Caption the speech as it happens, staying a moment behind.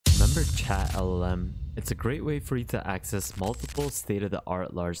Remember ChatLLM? It's a great way for you to access multiple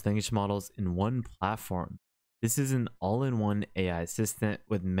state-of-the-art large language models in one platform. This is an all-in-one AI assistant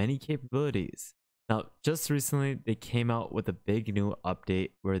with many capabilities. Now, just recently, they came out with a big new update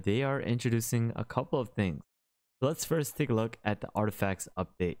where they are introducing a couple of things. Let's first take a look at the artifacts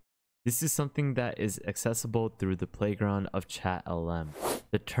update. This is something that is accessible through the playground of ChatLLM.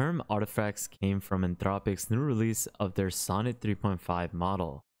 The term artifacts came from Anthropic's new release of their Sonnet 3.5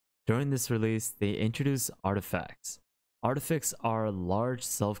 model. During this release, they introduced artifacts. Artifacts are large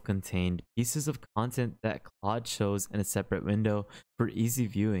self-contained pieces of content that Claude shows in a separate window for easy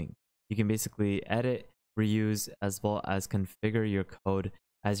viewing. You can basically edit, reuse, as well as configure your code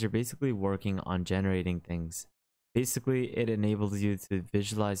as you're basically working on generating things. Basically, it enables you to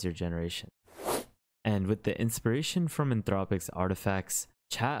visualize your generation. And with the inspiration from Anthropic's artifacts,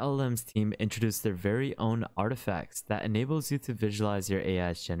 ChatLLM's team introduced their very own artifacts that enables you to visualize your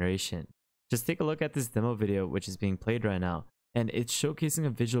AI's generation. Just take a look at this demo video which is being played right now, and it's showcasing a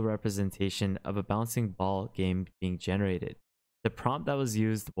visual representation of a bouncing ball game being generated. The prompt that was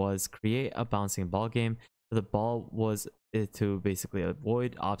used was create a bouncing ball game, so the ball was to basically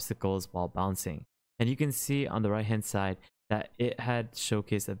avoid obstacles while bouncing. And you can see on the right hand side that it had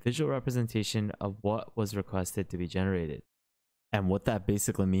showcased a visual representation of what was requested to be generated. And what that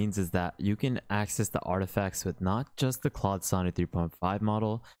basically means is that you can access the artifacts with not just the Claude Sonnet 3.5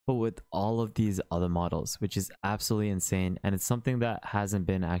 model, but with all of these other models, which is absolutely insane. And it's something that hasn't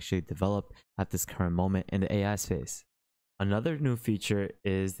been actually developed at this current moment in the AI space. Another new feature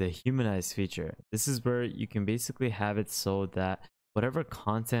is the humanize feature. This is where you can basically have it so that whatever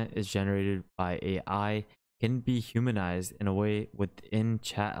content is generated by AI can be humanized in a way within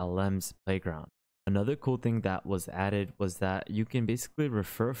ChatLLM's playground. Another cool thing that was added was that you can basically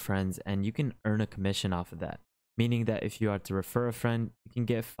refer friends and you can earn a commission off of that. Meaning that if you are to refer a friend, you can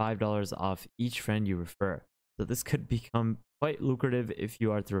get $5 off each friend you refer. So this could become quite lucrative if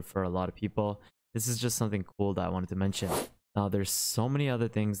you are to refer a lot of people. This is just something cool that I wanted to mention. Now there's so many other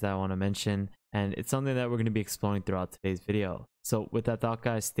things that I want to mention, and it's something that we're going to be exploring throughout today's video. So with that thought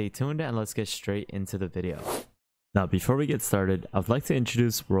guys, stay tuned and let's get straight into the video. Now before we get started, I'd like to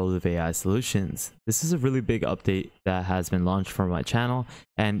introduce World of AI Solutions. This is a really big update that has been launched for my channel,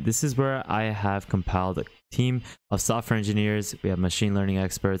 and this is where I have compiled a team of software engineers. We have machine learning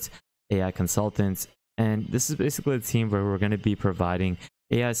experts, AI consultants, and this is basically a team where we're going to be providing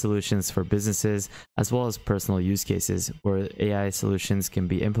AI solutions for businesses as well as personal use cases where AI solutions can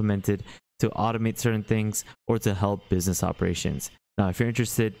be implemented to automate certain things or to help business operations. Now, if you're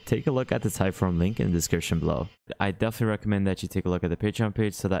interested, take a look at the Typeform link in the description below. I definitely recommend that you take a look at the Patreon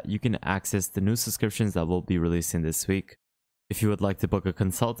page so that you can access the new subscriptions that will be releasing this week. If you would like to book a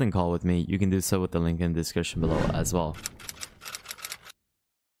consulting call with me, you can do so with the link in the description below as well.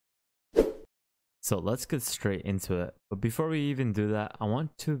 So let's get straight into it. But before we even do that, I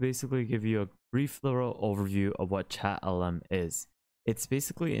want to basically give you a brief little overview of what ChatLLM is. It's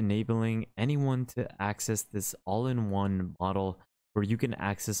basically enabling anyone to access this all-in-one model where you can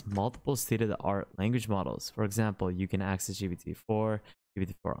access multiple state-of-the-art language models. For example, you can access GPT-4,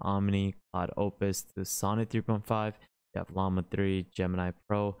 GPT-4 Omni, Claude Opus to Sonnet 3.5, you have Llama 3, Gemini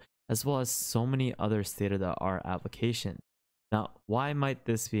Pro, as well as so many other state-of-the-art applications. Now, why might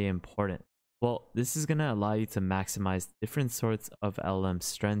this be important? Well, this is going to allow you to maximize different sorts of LLM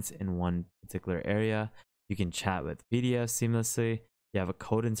strengths in one particular area. You can chat with PDF seamlessly. You have a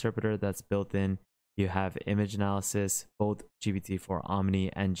code interpreter that's built in. You have image analysis, both GPT-4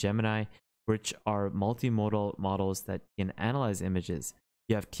 Omni and Gemini, which are multimodal models that can analyze images.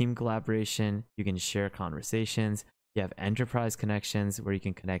 You have team collaboration. You can share conversations. You have enterprise connections where you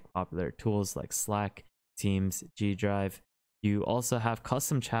can connect popular tools like Slack, Teams, Gdrive. You also have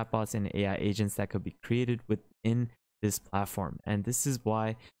custom chatbots and AI agents that could be created within this platform. And this is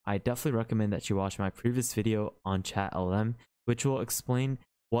why I definitely recommend that you watch my previous video on ChatLLM, which will explain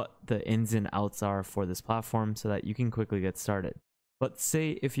what the ins and outs are for this platform so that you can quickly get started. But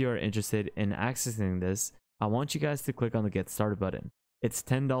say if you are interested in accessing this, I want you guys to click on the Get Started button. It's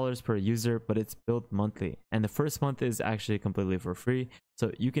 $10 per user, but it's billed monthly. And the first month is actually completely for free.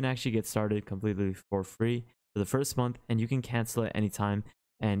 So you can actually get started completely for free for the first month, and you can cancel it anytime.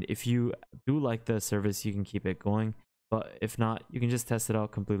 And if you do like the service, you can keep it going. But if not, you can just test it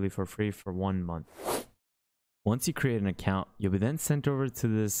out completely for free for 1 month. Once you create an account, you'll be then sent over to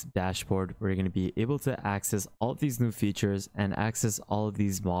this dashboard where you're going to be able to access all of these new features and access all of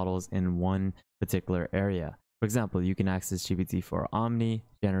these models in one particular area. For example, you can access GPT-4 Omni,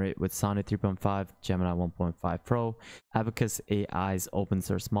 generate with Sonnet 3.5, Gemini 1.5 Pro, Abacus AI's open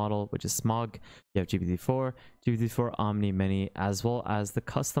source model, which is Smaug. You have GPT-4, GPT-4 Omni Mini, as well as the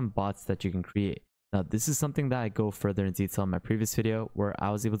custom bots that you can create. Now, this is something that I go further in detail in my previous video, where I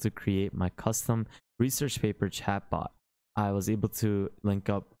was able to create my custom research paper chatbot. I was able to link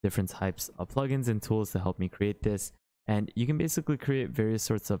up different types of plugins and tools to help me create this. And you can basically create various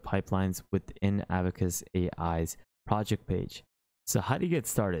sorts of pipelines within Abacus AI's project page. So how do you get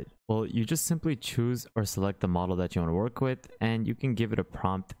started? Well, you just simply choose or select the model that you want to work with, and you can give it a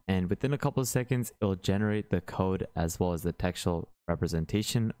prompt, and within a couple of seconds, it will generate the code as well as the textual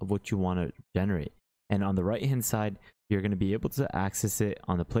representation of what you want to generate. And on the right hand side, you're going to be able to access it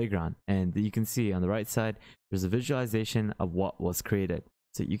on the playground. And you can see on the right side, there's a visualization of what was created.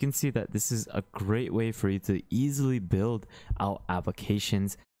 So you can see that this is a great way for you to easily build out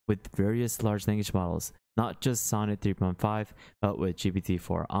applications with various large language models, not just Sonnet 3.5, but with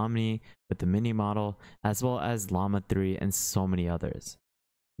GPT-4 Omni, with the mini model, as well as Llama 3 and so many others.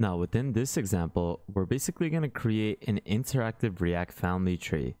 Now within this example, we're basically going to create an interactive React family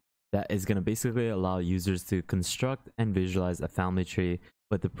tree that is going to basically allow users to construct and visualize a family tree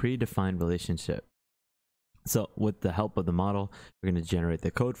with a predefined relationship. So with the help of the model, we're going to generate the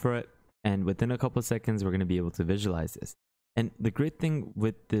code for it, and within a couple of seconds, we're going to be able to visualize this. And the great thing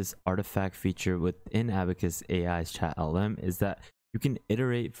with this artifact feature within Abacus AI's ChatLLM is that you can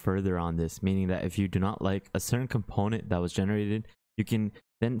iterate further on this, meaning that if you do not like a certain component that was generated, you can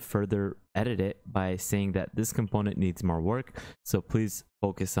then further edit it by saying that this component needs more work, so please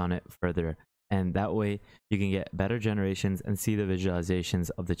focus on it further. And that way you can get better generations and see the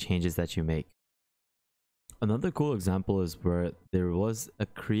visualizations of the changes that you make. Another cool example is where there was a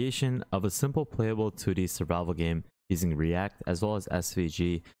creation of a simple playable 2D survival game using React as well as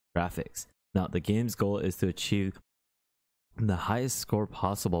SVG graphics. Now, the game's goal is to achieve the highest score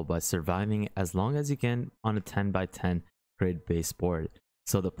possible by surviving as long as you can on a 10x10 grid-based board.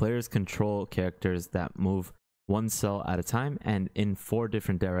 So the players control characters that move one cell at a time and in 4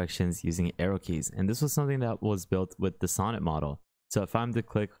 different directions using arrow keys. And this was something that was built with the Sonnet model. So if I'm to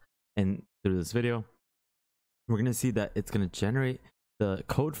click in through this video, we're going to see that it's going to generate the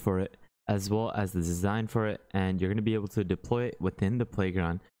code for it as well as the design for it, and you're going to be able to deploy it within the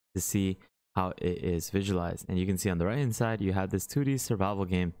playground to see how it is visualized. And you can see on the right hand side, you have this 2D survival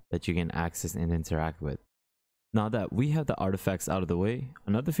game that you can access and interact with. Now that we have the artifacts out of the way,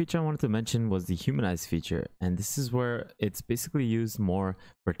 another feature I wanted to mention was the humanize feature, and this is where it's basically used more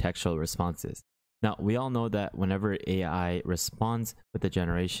for textual responses. Now, we all know that whenever AI responds with a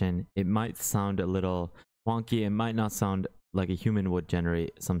generation, it might sound a little wonky. It might not sound like a human would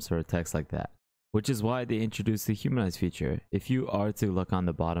generate some sort of text like that, which is why they introduced the humanize feature. If you are to look on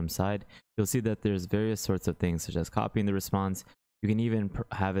the bottom side, you'll see that there's various sorts of things such as copying the response. You can even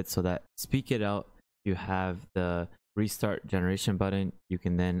have it so that speak it out. You have the restart generation button. You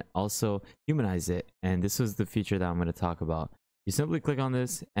can then also humanize it. And this was the feature that I'm going to talk about. You simply click on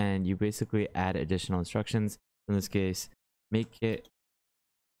this and you basically add additional instructions. In this case, make it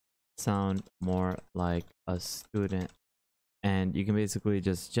sound more like a student, and you can basically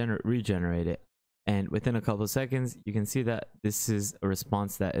just regenerate it, and within a couple of seconds you can see that this is a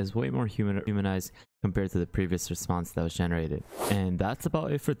response that is way more humanized compared to the previous response that was generated. And that's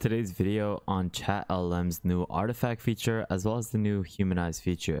about it for today's video on ChatLLM's new artifact feature as well as the new humanize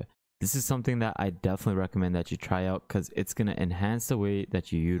feature. This is something that I definitely recommend that you try out because it's going to enhance the way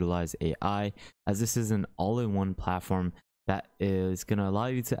that you utilize AI, as this is an all-in-one platform that is going to allow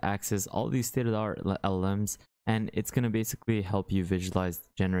you to access all these state-of-the-art LLMs, and it's going to basically help you visualize the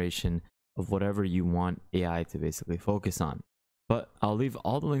generation of whatever you want AI to basically focus on. But I'll leave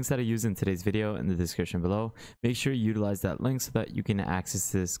all the links that I use in today's video in the description below. Make sure you utilize that link so that you can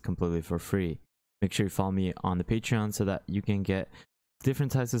access this completely for free. Make sure you follow me on the Patreon so that you can get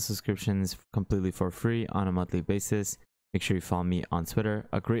different types of subscriptions completely for free on a monthly basis. Make sure you follow me on Twitter,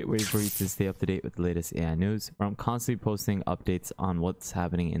 a great way for you to stay up to date with the latest AI news, where I'm constantly posting updates on what's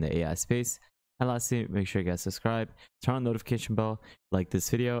happening in the AI space. And lastly, make sure you guys subscribe, turn on the notification bell, like this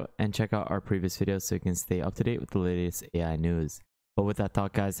video, and check out our previous videos so you can stay up to date with the latest AI news. But with that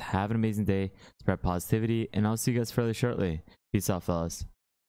thought, guys, have an amazing day, spread positivity, and I'll see you guys fairly shortly. Peace out, fellas.